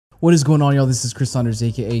What is going on, y'all? This is Chris Saunders,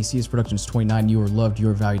 aka CSProductions.29. You are loved, you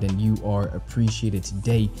are valued, and you are appreciated.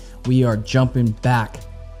 Today, we are jumping back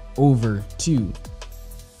over to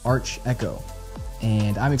Arch Echo,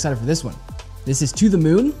 and I'm excited for this one. This is To the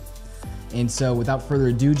Moon, and so without further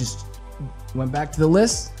ado, just went back to the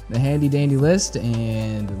list, the handy dandy list,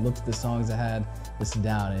 and looked at the songs I had listed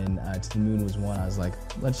down, and To the Moon was one. I was like,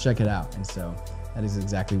 let's check it out, and so that is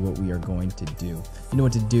exactly what we are going to do. You know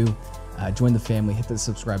what to do. Join the family, hit the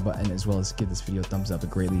subscribe button, as well as give this video a thumbs up.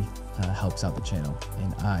 It greatly helps out the channel,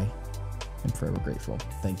 and I am forever grateful.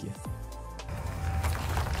 Thank you.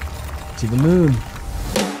 To the Moon.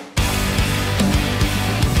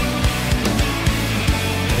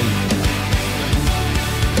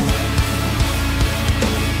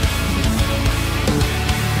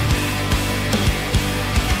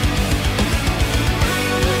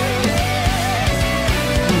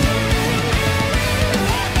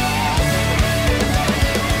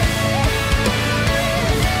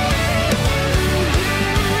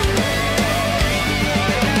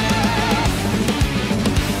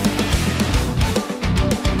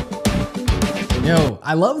 Yo,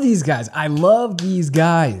 I love these guys. I love these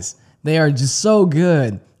guys. They are just so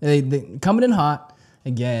good. They coming in hot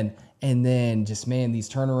again, and then just, man, these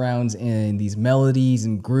turnarounds and these melodies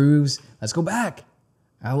and grooves. Let's go back.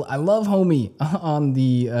 I love homie on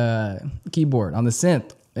the keyboard, on the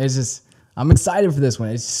synth. It's just, I'm excited for this one.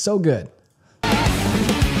 It's so good. Oh,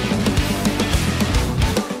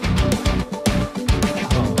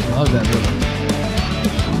 I love that rhythm.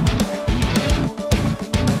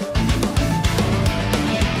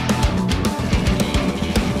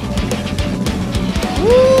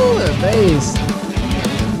 Woo, the bass.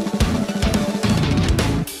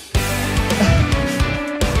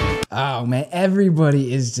 Oh man,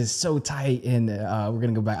 everybody is just so tight, and we're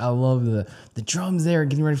gonna go back. I love the drums there,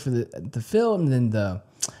 getting ready for the fill, and then the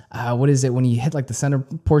what is it when you hit like the center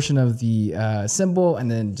portion of the cymbal, and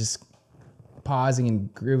then just pausing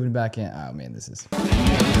and grooving back in. Oh man, this is.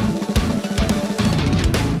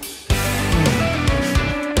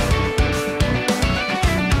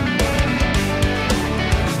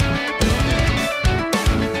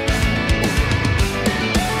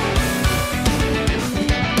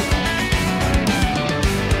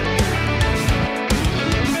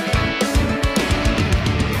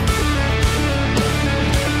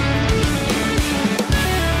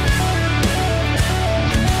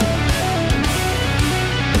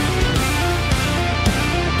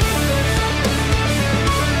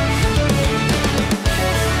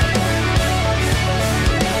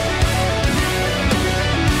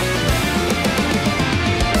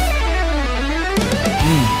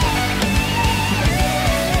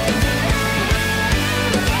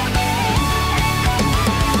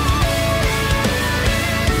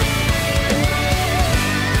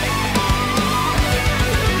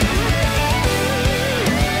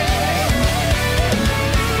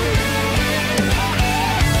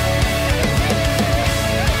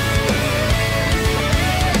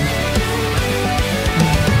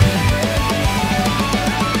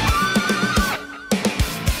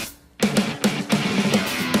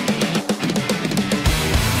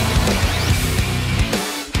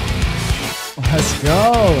 Let's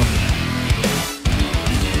go.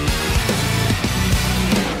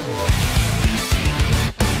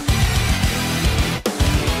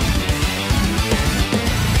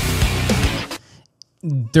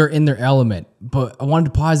 They're in their element, but I wanted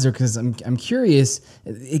to pause there because I'm curious.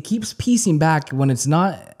 It keeps piecing back when it's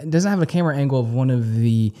not. It doesn't have a camera angle of one of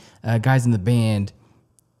the guys in the band.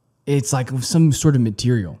 It's like some sort of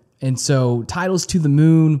material, and so titles To the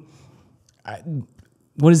Moon.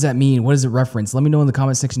 What does that mean? What does it reference? Let me know in the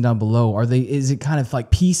comment section down below. Is it kind of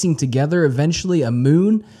like piecing together eventually a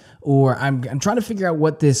moon? Or I'm trying to figure out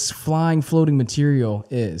what this flying, floating material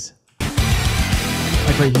is.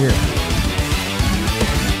 Like right here.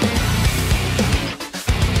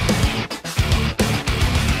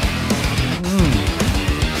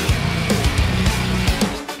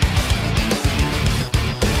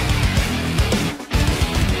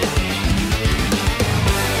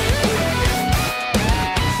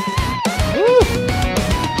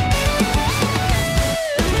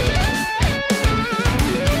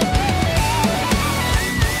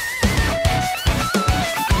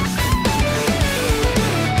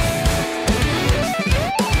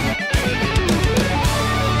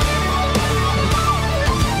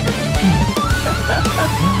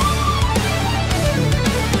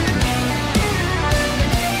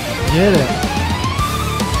 Get it.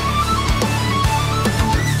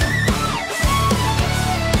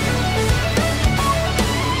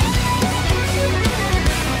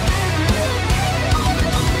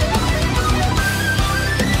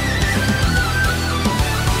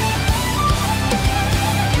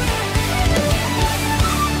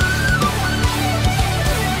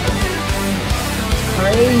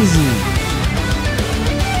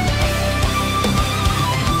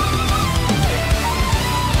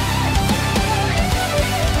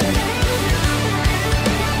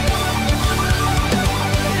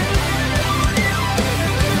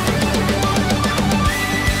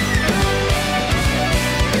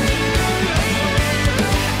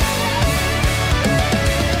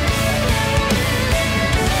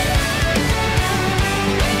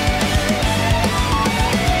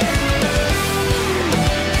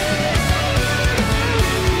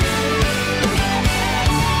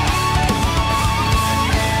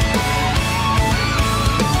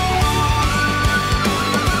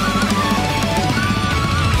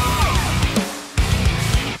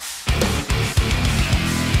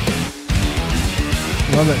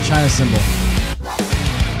 love that China symbol.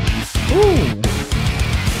 Ooh.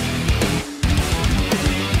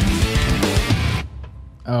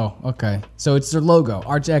 Oh, okay. So it's their logo,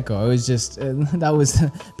 Arch Echo. It was just, that was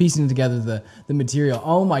piecing together the material.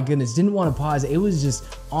 Oh my goodness, didn't want to pause. It was just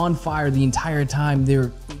on fire the entire time. They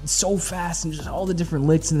were so fast and just all the different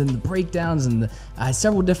licks and then the breakdowns and the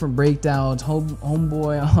several different breakdowns.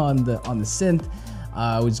 Homeboy on the synth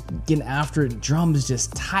was getting after it. Drums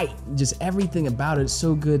just tight, just everything about it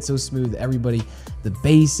so good, so smooth. Everybody, the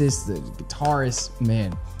bassist, the guitarist,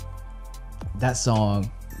 man, that song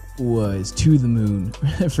was to the moon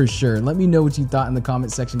for sure. Let me know what you thought in the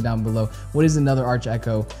comment section down below. What is another Arch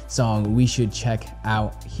Echo song we should check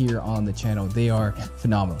out here on the channel? They are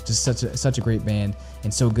phenomenal, just such a great band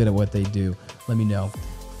and so good at what they do. Let me know.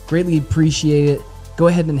 Greatly appreciate it. Go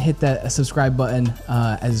ahead and hit that subscribe button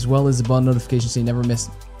as well as the bell notification so you never miss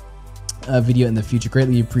a video in the future.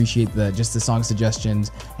 Greatly appreciate just the song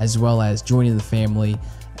suggestions as well as joining the family.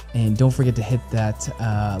 And don't forget to hit that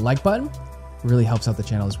like button. Really helps out the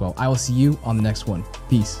channel as well. I will see you on the next one.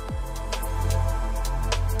 Peace.